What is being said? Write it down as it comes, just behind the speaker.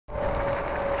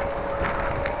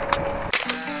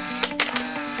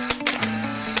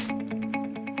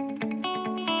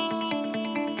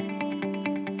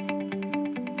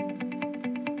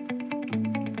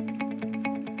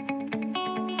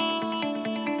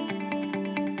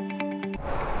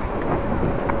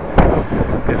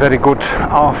very good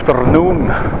afternoon.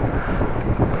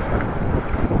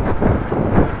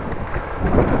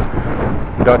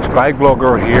 Dutch bike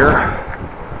blogger here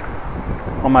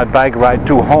on my bike ride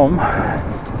to home.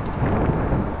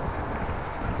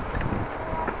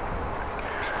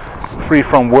 Free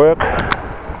from work.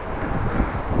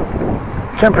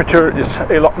 Temperature is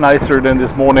a lot nicer than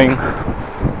this morning.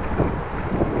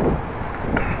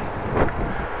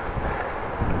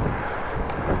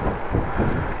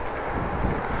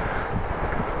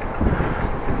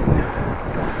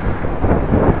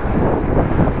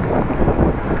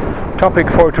 Topic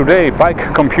for today: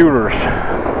 bike computers.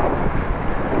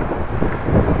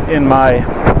 In my,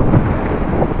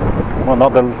 well,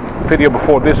 not the video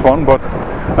before this one, but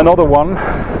another one,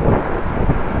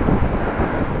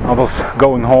 I was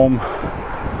going home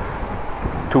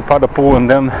to Paddepoel and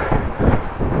then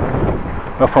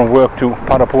from work to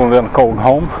Paddepoel and then going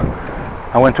home.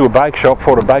 I went to a bike shop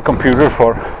for a bike computer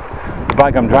for the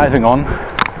bike I'm driving on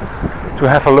to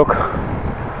have a look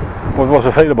what was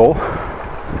available.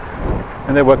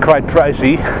 And they were quite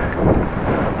pricey.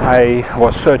 I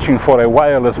was searching for a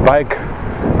wireless bike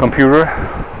computer,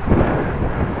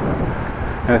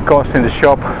 and it cost in the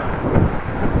shop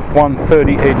one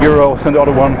 €38 and the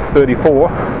other one 34.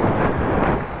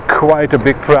 Quite a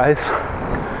big price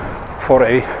for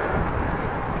a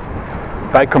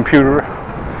bike computer.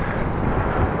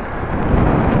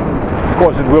 Of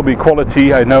course it will be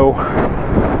quality, I know,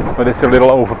 but it's a little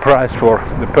overpriced for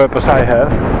the purpose I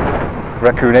have.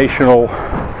 Recreational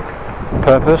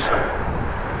purpose.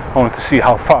 I wanted to see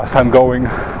how fast I'm going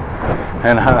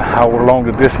and how long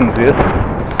the distance is.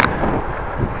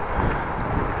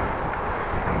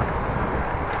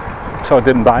 So I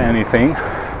didn't buy anything.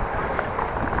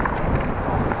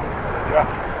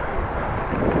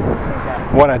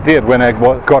 What I did when I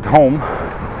got home,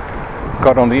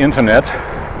 got on the internet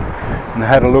and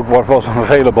had a look what was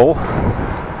available.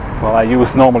 Well, I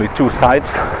use normally two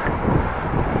sites.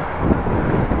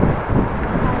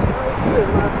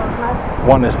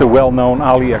 One is the well-known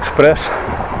AliExpress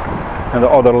and the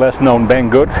other less known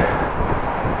Banggood.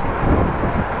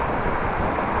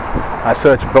 I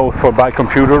searched both for bike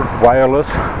computer, wireless,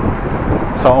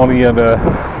 so only a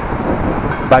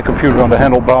bike computer on the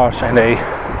handlebars and a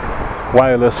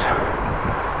wireless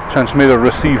transmitter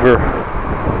receiver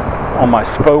on my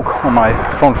spoke, on my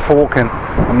front fork, and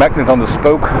a magnet on the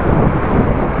spoke.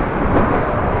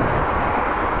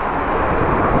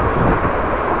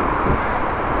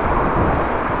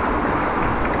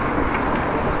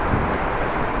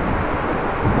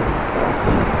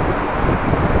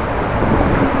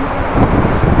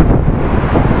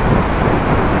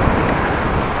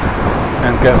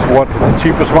 Guess what? The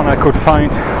cheapest one I could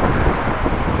find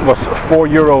was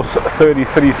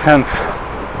 €4.33,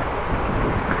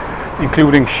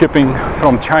 including shipping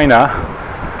from China.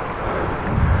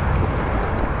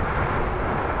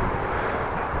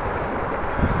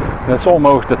 That's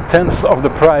almost a tenth of the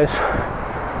price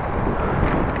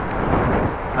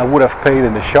I would have paid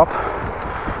in the shop.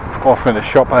 Of course, in the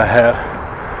shop I had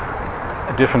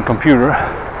a different computer.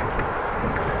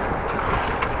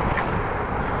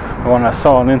 The one I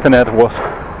saw on the internet was,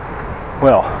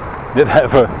 well, did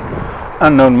have a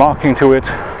unknown marking to it.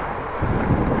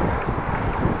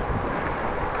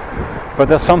 But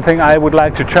that's something I would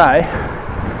like to try.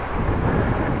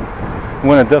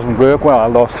 When it doesn't work, well, I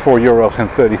lost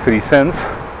 €4.33.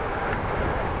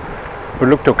 But it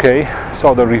looked okay.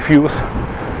 Saw the reviews.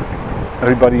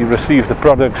 Everybody received the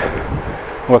product.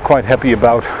 Were quite happy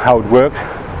about how it worked.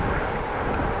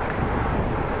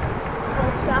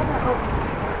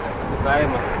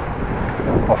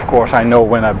 Of course, I know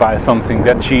when I buy something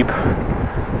that cheap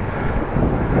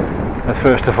that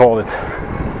first of all there's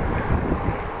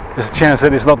a chance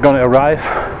that it's not going to arrive,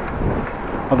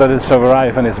 or that it's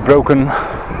arrived and it's broken,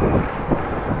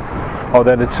 or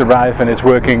that it's arrived and it's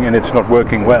working and it's not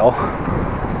working well.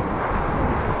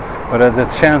 But that's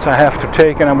a chance I have to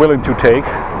take and I'm willing to take.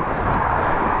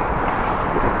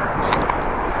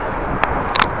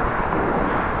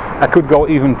 I could go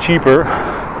even cheaper.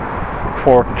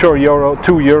 For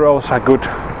 €2 I could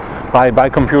buy a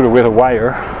bike computer with a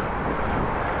wire.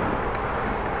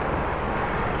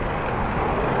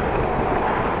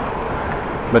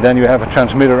 But then you have a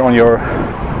transmitter on your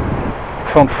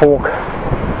front fork,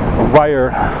 a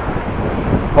wire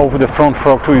over the front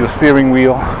fork to your steering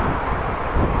wheel,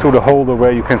 to the holder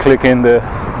where you can click in the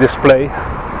display.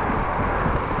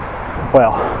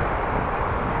 Well,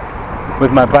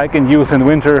 with my bike in use in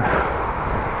winter,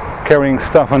 carrying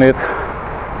stuff on it,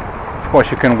 of course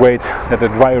you can wait that the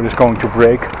wire is going to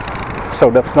break, so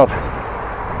that's not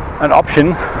an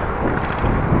option.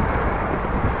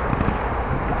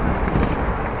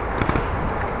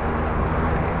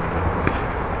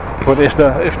 But if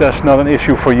that's not an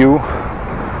issue for you,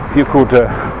 you could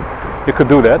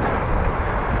do that.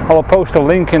 I'll post a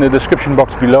link in the description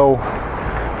box below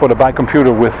for the bike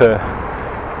computer with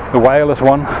the wireless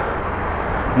one,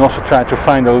 and also try to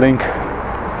find a link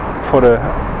for the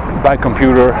bike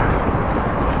computer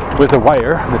with the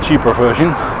wire, the cheaper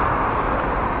version.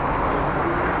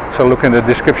 So look in the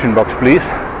description box, please.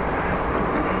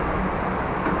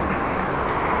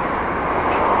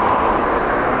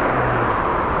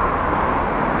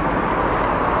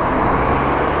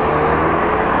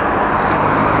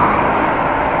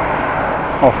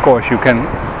 Of course, you can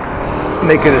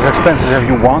make it as expensive as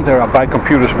you want. There are bike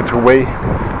computers which are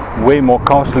way more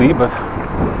costly, but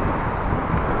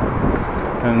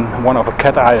and one of a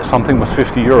cat eye or something was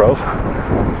 50 euros.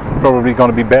 Probably going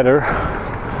to be better.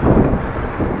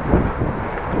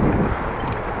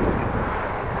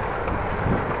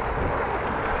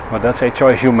 But that's a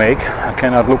choice you make. I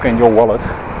cannot look in your wallet.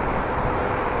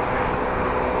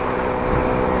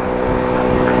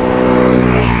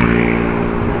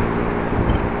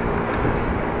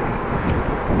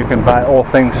 You can buy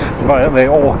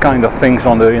all kind of things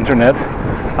on the internet,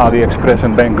 AliExpress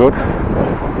and Banggood.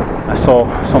 I saw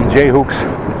some J-hooks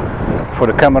for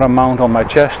the camera mount on my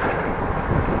chest,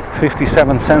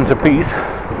 57 cents a piece.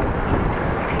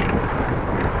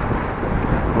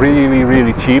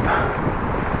 Really cheap.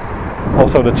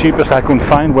 Also the cheapest I couldn't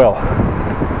find. Well,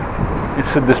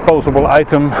 it's a disposable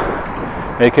item,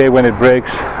 aka when it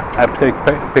breaks I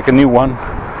pick a new one,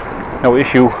 no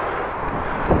issue.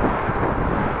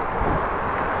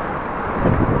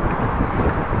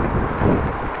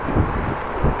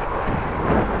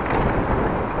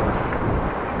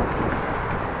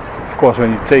 Of course,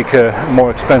 when you take a more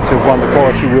expensive one, the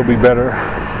quality will be better.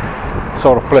 The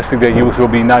sort of plastic they use will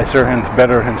be nicer and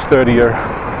better and sturdier.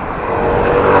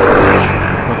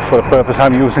 But for the purpose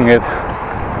I'm using it,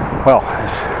 well,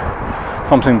 if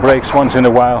something breaks once in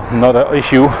a while, not an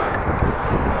issue.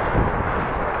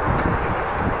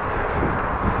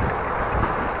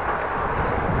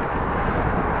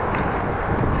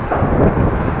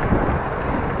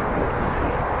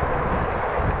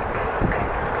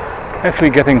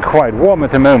 Actually getting quite warm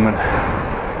at the moment.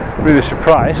 Really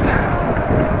surprised.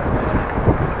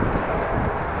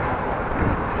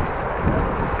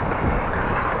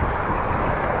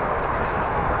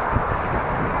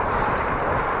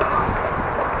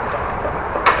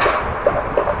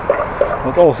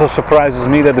 What also surprises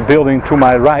me that the building to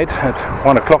my right at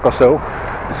 1 o'clock or so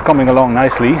is coming along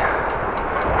nicely.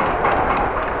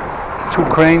 2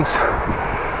 cranes.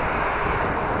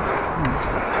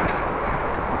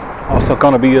 Also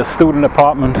going to be a student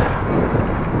apartment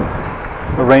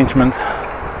arrangement.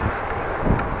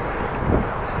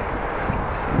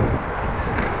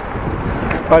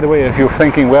 By the way, if you're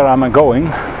thinking where am I going,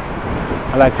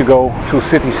 I like to go to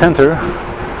city center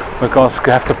because I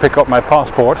have to pick up my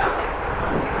passport.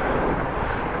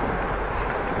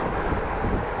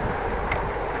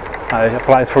 I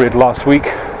applied for it last week,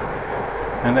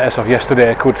 and as of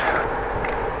yesterday I could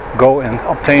go and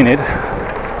obtain it.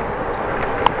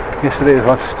 Yesterday it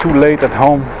was too late at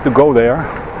home to go there,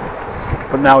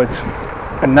 but now it's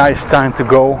a nice time to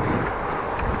go.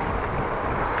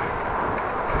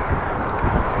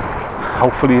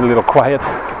 Hopefully a little quiet.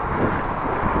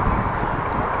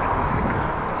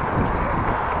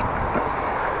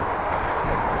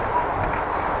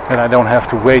 That I don't have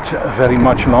to wait very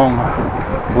much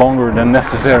longer than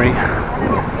necessary.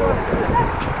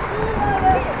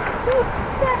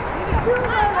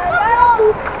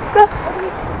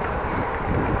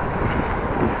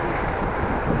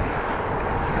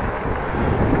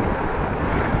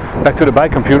 Back to the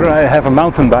bike computer. I have a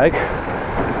mountain bike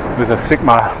with a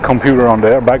Sigma computer on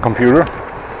there, bike computer.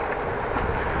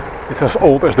 It's as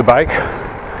old as the bike.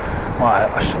 Well, I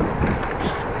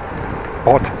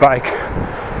bought the bike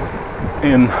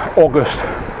in August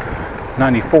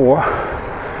 94.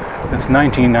 That's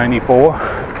 1994.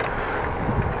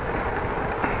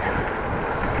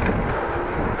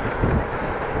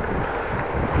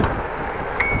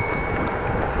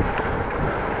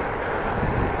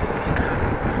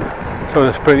 So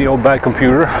it's a pretty old bike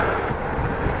computer,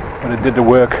 but it did the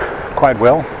work quite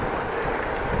well.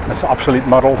 It's an obsolete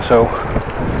model, so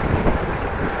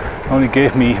only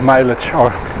gave me mileage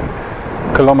or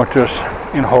kilometers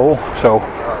in whole, so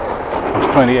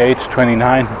it's 28,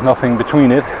 29, nothing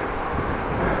between it.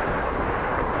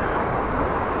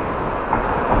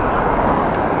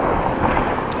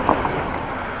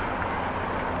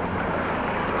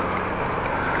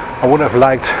 I would have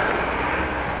liked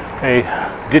a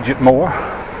digit more,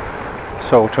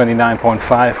 so 29.5,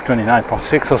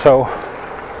 29.6 or so.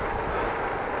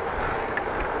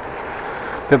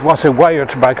 That was a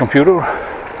wired bike computer,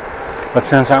 but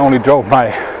since I only drove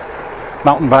my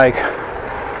mountain bike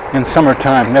in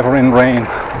summertime, never in rain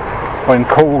or in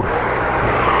cold,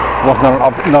 it was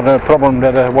not a problem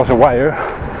that it was a wire,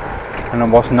 and I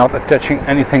was not attaching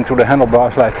anything to the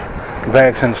handlebars like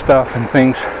bags and stuff and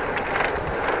things.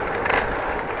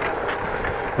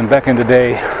 And back in the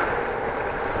day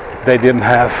they didn't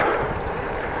have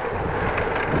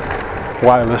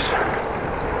wireless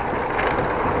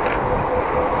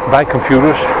bike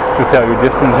computers to tell you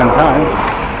distance and time,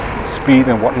 speed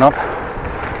and whatnot.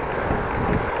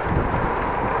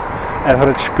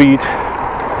 Average speed,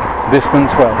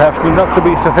 distance, well, have to not to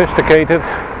be sophisticated.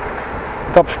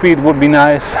 Top speed would be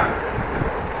nice.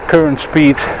 Current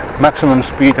speed, maximum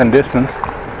speed and distance.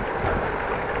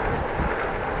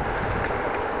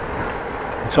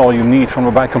 It's all you need from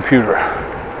a bike computer.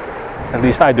 At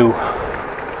least I do.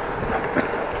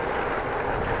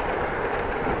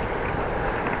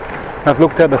 I've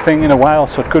looked at the thing in a while,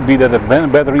 so it could be that the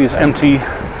battery is empty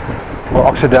or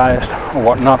oxidized or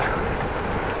whatnot.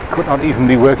 Could not even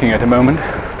be working at the moment.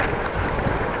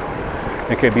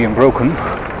 It could be broken.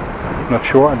 Not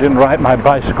sure. I didn't ride my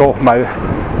bicycle, my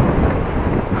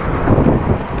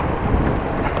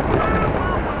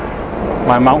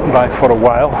mountain bike for a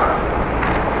while,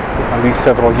 at least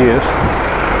several years.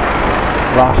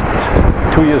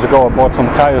 Last 2 years ago I bought some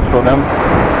tires for them.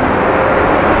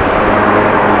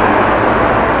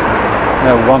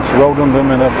 I once rode on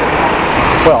them, and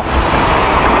well,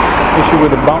 issue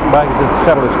with the mountain bike is that the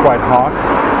saddle is quite hard.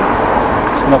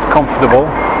 It's not comfortable.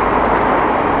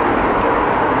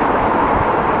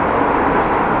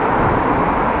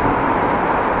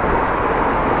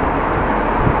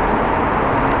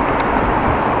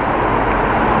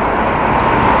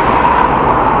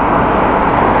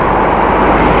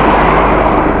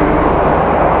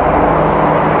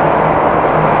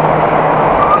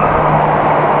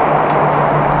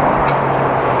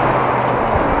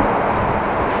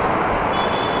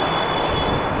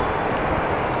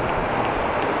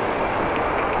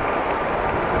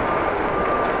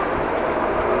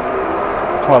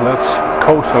 Well, let's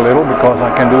coast a little, because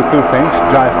I can do two things: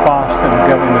 drive fast and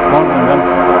get in the front, and then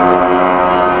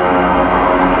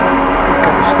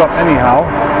stop anyhow.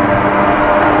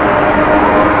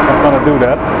 I'm gonna do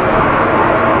that.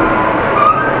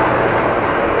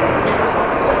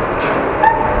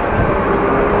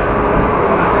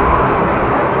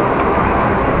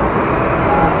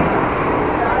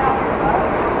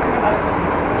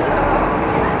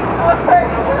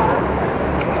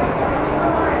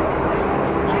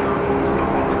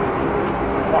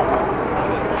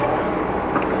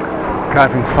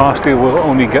 Driving fast here will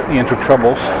only get me into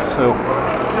troubles, so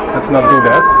let's not do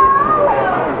that.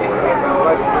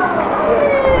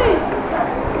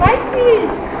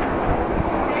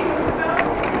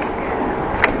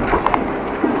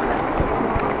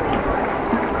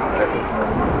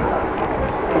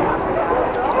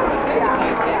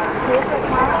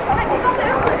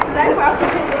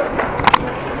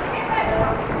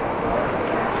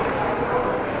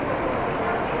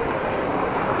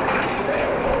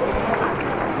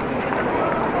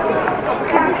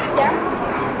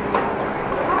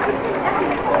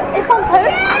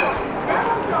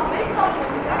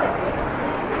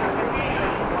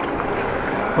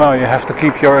 Well, you have to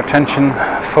keep your attention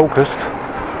focused,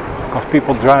 because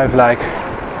people drive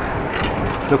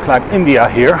look like India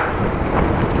here,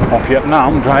 or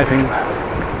Vietnam, driving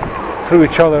through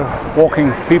each other,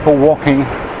 people walking,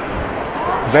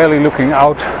 barely looking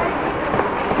out,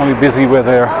 only busy with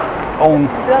their own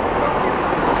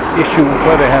issue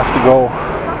where they have to go.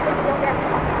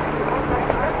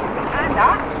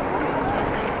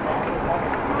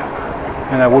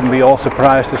 And I wouldn't be all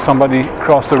surprised if somebody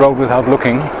crossed the road without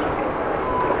looking.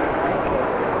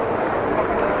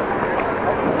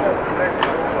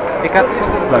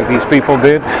 Like these people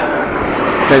did.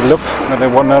 They looked, but they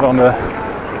were not on the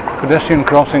pedestrian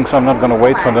crossing, so I'm not going to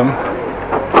wait for them.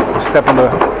 Step on the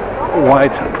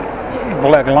white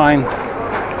black line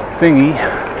thingy,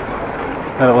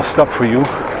 that will stop for you.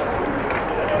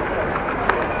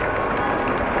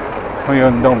 When you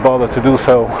don't bother to do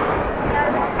so,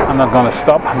 I'm not going to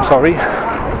stop, I'm sorry.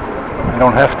 I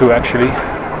don't have to, actually.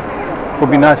 It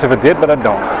would be nice if I did, but I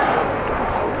don't.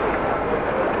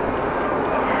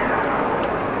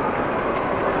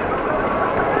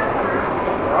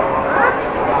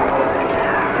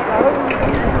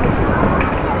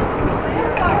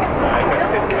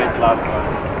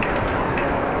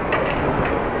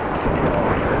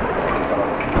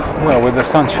 Well, with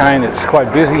the sunshine it's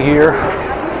quite busy here.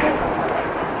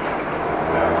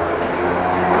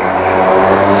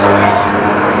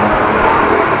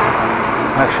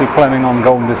 actually planning on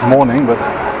going this morning, but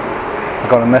I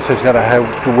got a message that I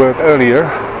have to work earlier.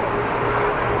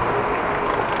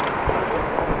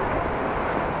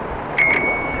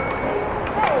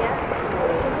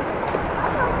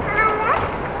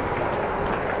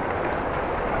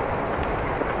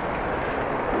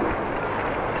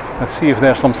 Let's see if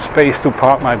there's some space to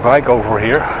park my bike over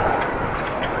here.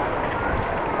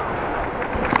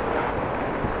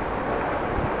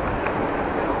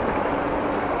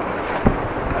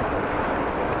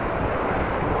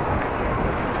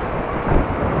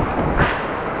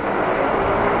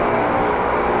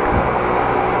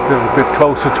 A bit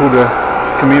closer to the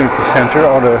community center,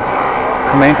 or the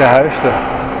gemeentehuis, the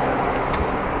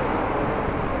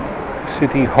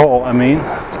city hall, I mean.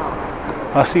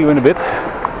 I'll see you in a bit.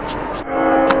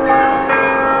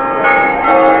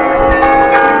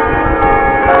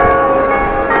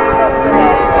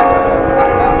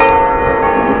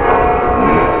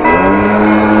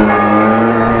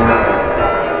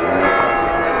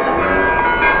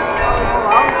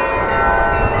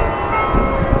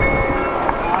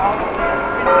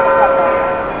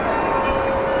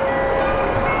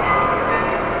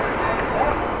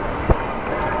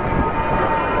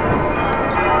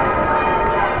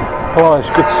 Well, as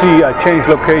you could see, I changed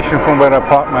location from where I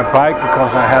parked my bike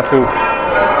because I had to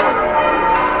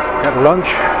get lunch.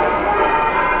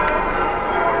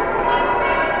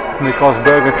 Because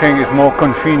Burger King is more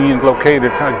convenient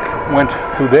located, I went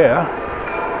to there.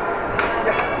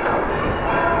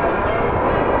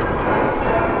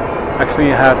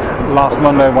 Actually, I had last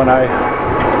Monday when I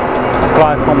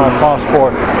applied for my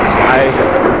passport, I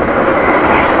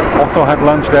also had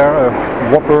lunch there, a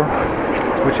Whopper,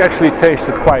 which actually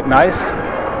tasted quite nice.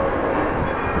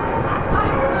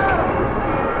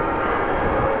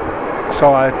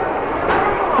 So I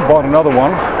bought another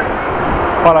one,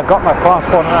 but I got my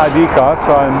passport and ID card,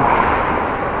 so I'm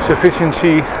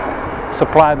sufficiently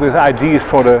supplied with IDs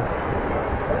for the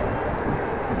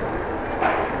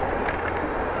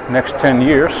next 10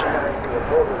 years.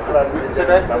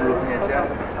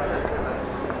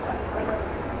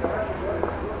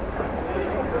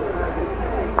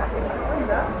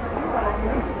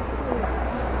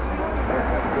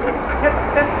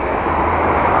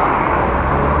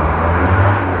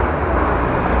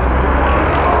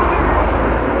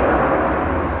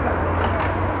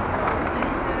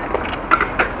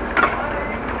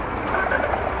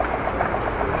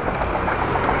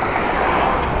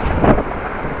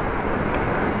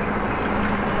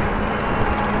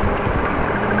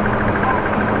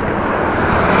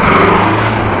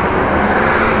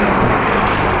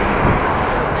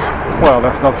 Well,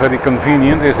 that's not very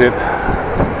convenient, is it?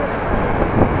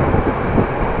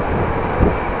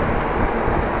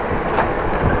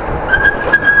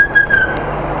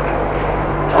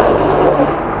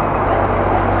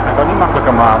 Hij kan niet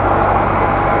makkelijker maken.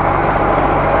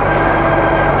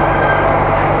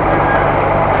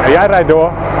 En jij rijdt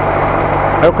door.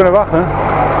 We kunnen wachten.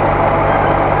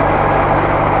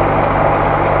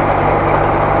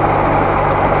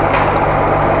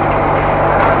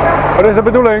 Wat is de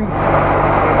bedoeling?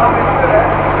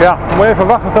 Ja, moet je even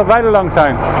wachten tot wij er lang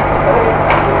zijn.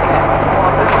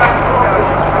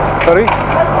 Sorry?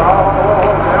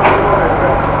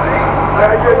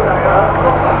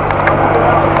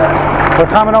 Wat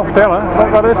gaan we nou vertellen?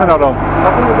 Wat is er nou dan?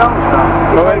 Wat moet er dan staan?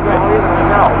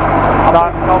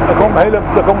 Er komen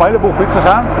een heleboel fietsers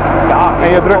aan. Ja, en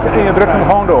je drukt hem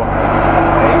gewoon door.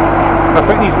 Dat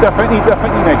vind ik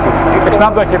niet netjes. Ik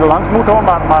snap dat je er langs moet hoor,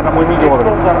 maar dan moet je niet door. Ik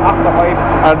stond er achter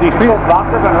even. Ik stond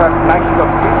wachten, dan een meisje op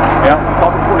de fiets. Ja,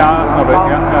 stap ik voor de snap ik.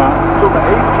 Ja. Toen er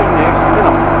eventjes niks en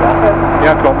dan wachten.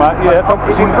 Ja, klopt. Maar je hebt ook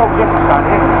gezien. Ik moet zo druk staan.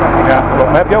 Ja, klopt.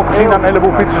 Maar heb je ook gezien dat een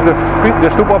heleboel fietsers de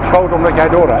stoep opschoten omdat jij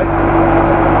doorrijdt?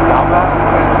 Ja, maar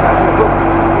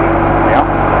ja.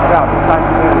 Ja, dat staat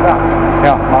hier inderdaad.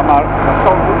 Ja, maar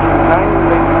zo moet je zijn.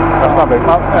 Dat snap ik.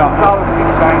 Maar ja. Dat zou het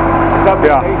niet zijn.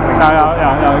 Ja, nou ja,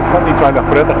 ik vond het niet zo erg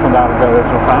prettig, vandaar dat ik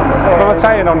zo staan. Maar wat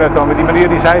zei je nou net dan? Met die meneer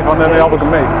die zei van, nee, help ik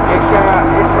hem mee. Ik zeg,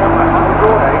 als ik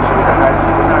doorheen, zie je eruit,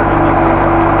 zie je nou niet.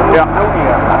 Ja,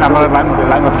 ja, maar het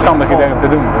lijkt me verstandig idee om te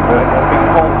doen.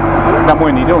 Dat moet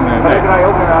je niet doen. Maar ik rij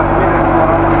ook midden van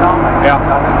Amsterdam. Ja.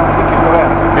 Dat is een beetje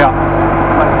verwerkt. Ja.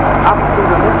 Maar af en toe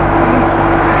moet iets,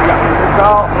 ja,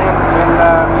 totaal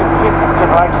en voorzichtig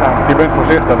tegelijk zijn. Je bent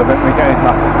voorzichtig, dat ben ik met je eens.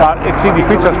 Maar ik zie die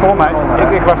fietsers voor mij.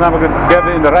 Ik was namelijk de derde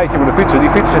in de rijtje met de fietsen.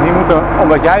 Die fietsers die moeten,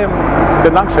 omdat jij hem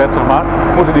er langs zet, zeg maar,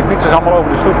 moeten die fietsers allemaal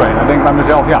over de stoep heen. Dan denk ik bij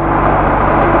mezelf, ja.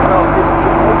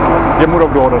 Je moet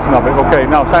ook door, dat snap ik. Oké,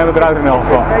 nou zijn we eruit in elk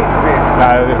geval. Ja,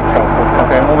 dat is het zo.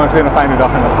 Oké, ondanks weer een fijne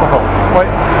dag in elk geval. Hoi.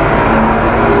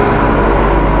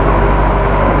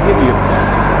 Hier.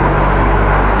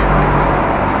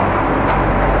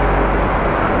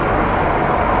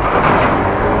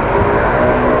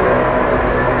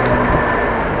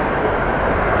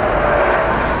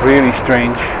 Really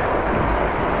strange.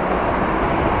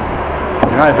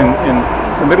 Driving in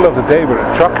the middle of the day with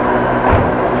a truck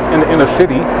in the inner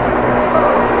city,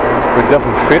 which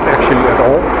doesn't fit actually at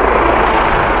all.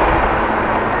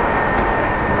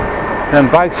 Then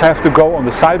bikes have to go on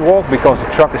the sidewalk because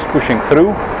the truck is pushing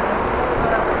through.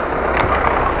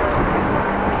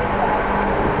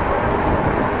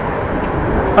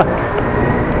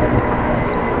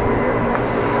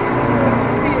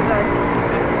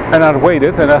 And I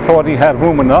waited and I thought he had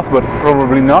room enough, but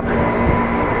probably not.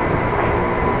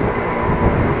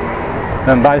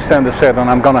 Then bystander said, and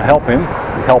I'm gonna help him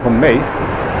me.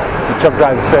 The truck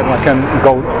driver said, I can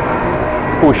go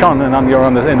push on and you're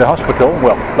in the hospital.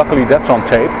 Well, luckily that's on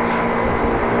tape.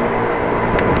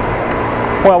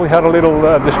 Well, we had a little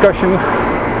discussion.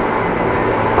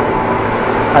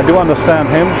 I do understand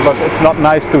him, but it's not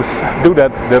nice to do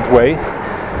that way.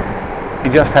 He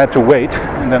just had to wait,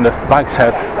 and then the bikes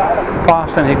had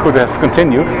passed and he could have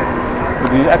continued.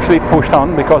 But he actually pushed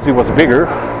on because he was bigger.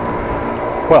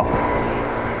 Well,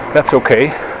 that's okay.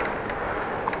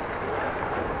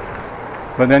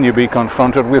 But then you'll be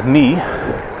confronted with me.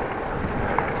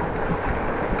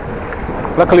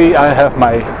 Luckily I have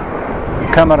my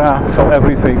camera, so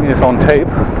everything is on tape.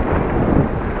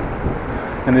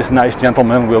 And this nice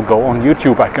gentleman will go on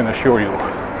YouTube, I can assure you.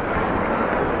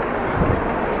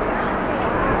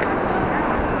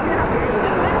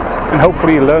 And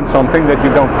hopefully you learn something that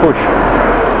you don't push.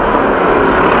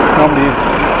 Normally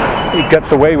he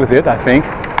gets away with it, I think.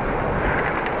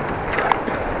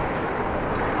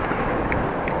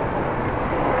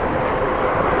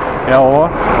 Ja hoor.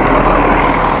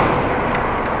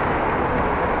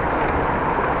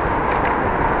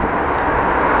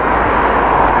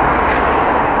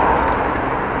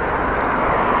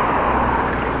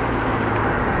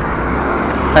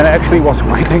 And I actually was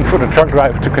waiting for the truck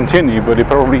driver to continue, but he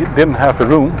probably didn't have the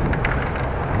room.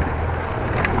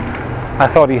 I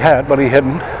thought he had, but he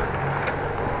hadn't.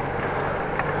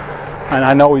 And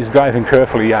I know he's driving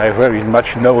carefully, I very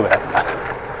much know that.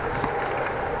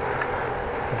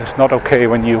 It's not okay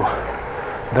when you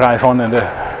drive on and the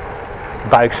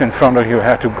bikes in front of you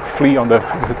have to flee on the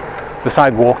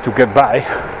sidewalk to get by.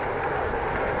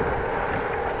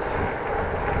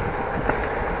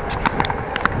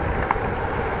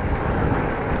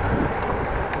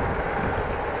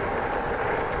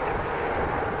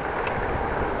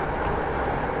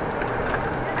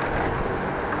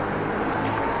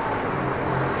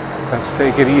 Let's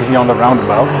take it easy on the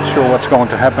roundabout. Not sure what's going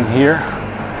to happen here.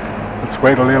 Let's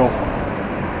wait a little.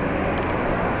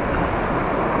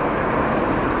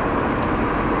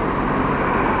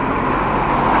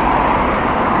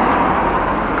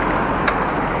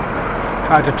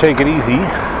 Try to take it easy.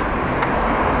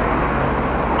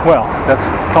 Well,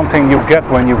 that's something you get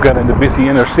when you get in the busy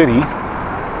inner city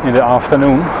in the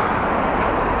afternoon.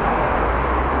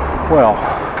 Well.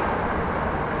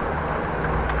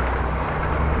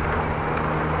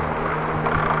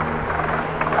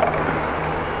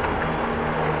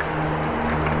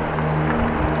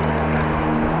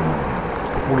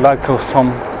 Would like to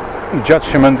some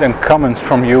judgment and comments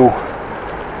from you.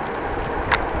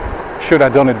 Should I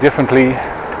done it differently?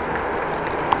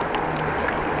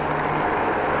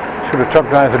 Should the truck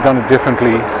driver done it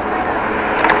differently?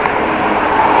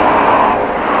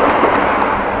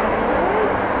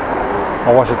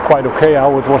 Or was it quite okay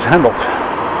how it was handled?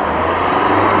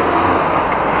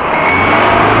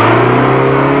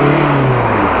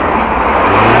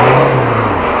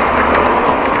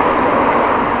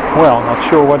 Well, not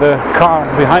sure what the car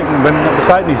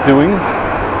beside me is doing.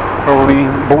 Probably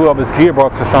blew up his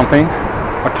gearbox or something,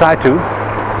 or tried to.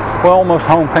 Well, almost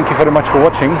home. Thank you very much for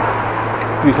watching.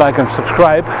 Please like and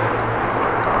subscribe.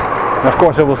 And of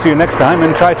course I will see you next time,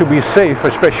 and try to be safe,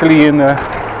 especially in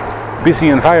busy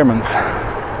environments.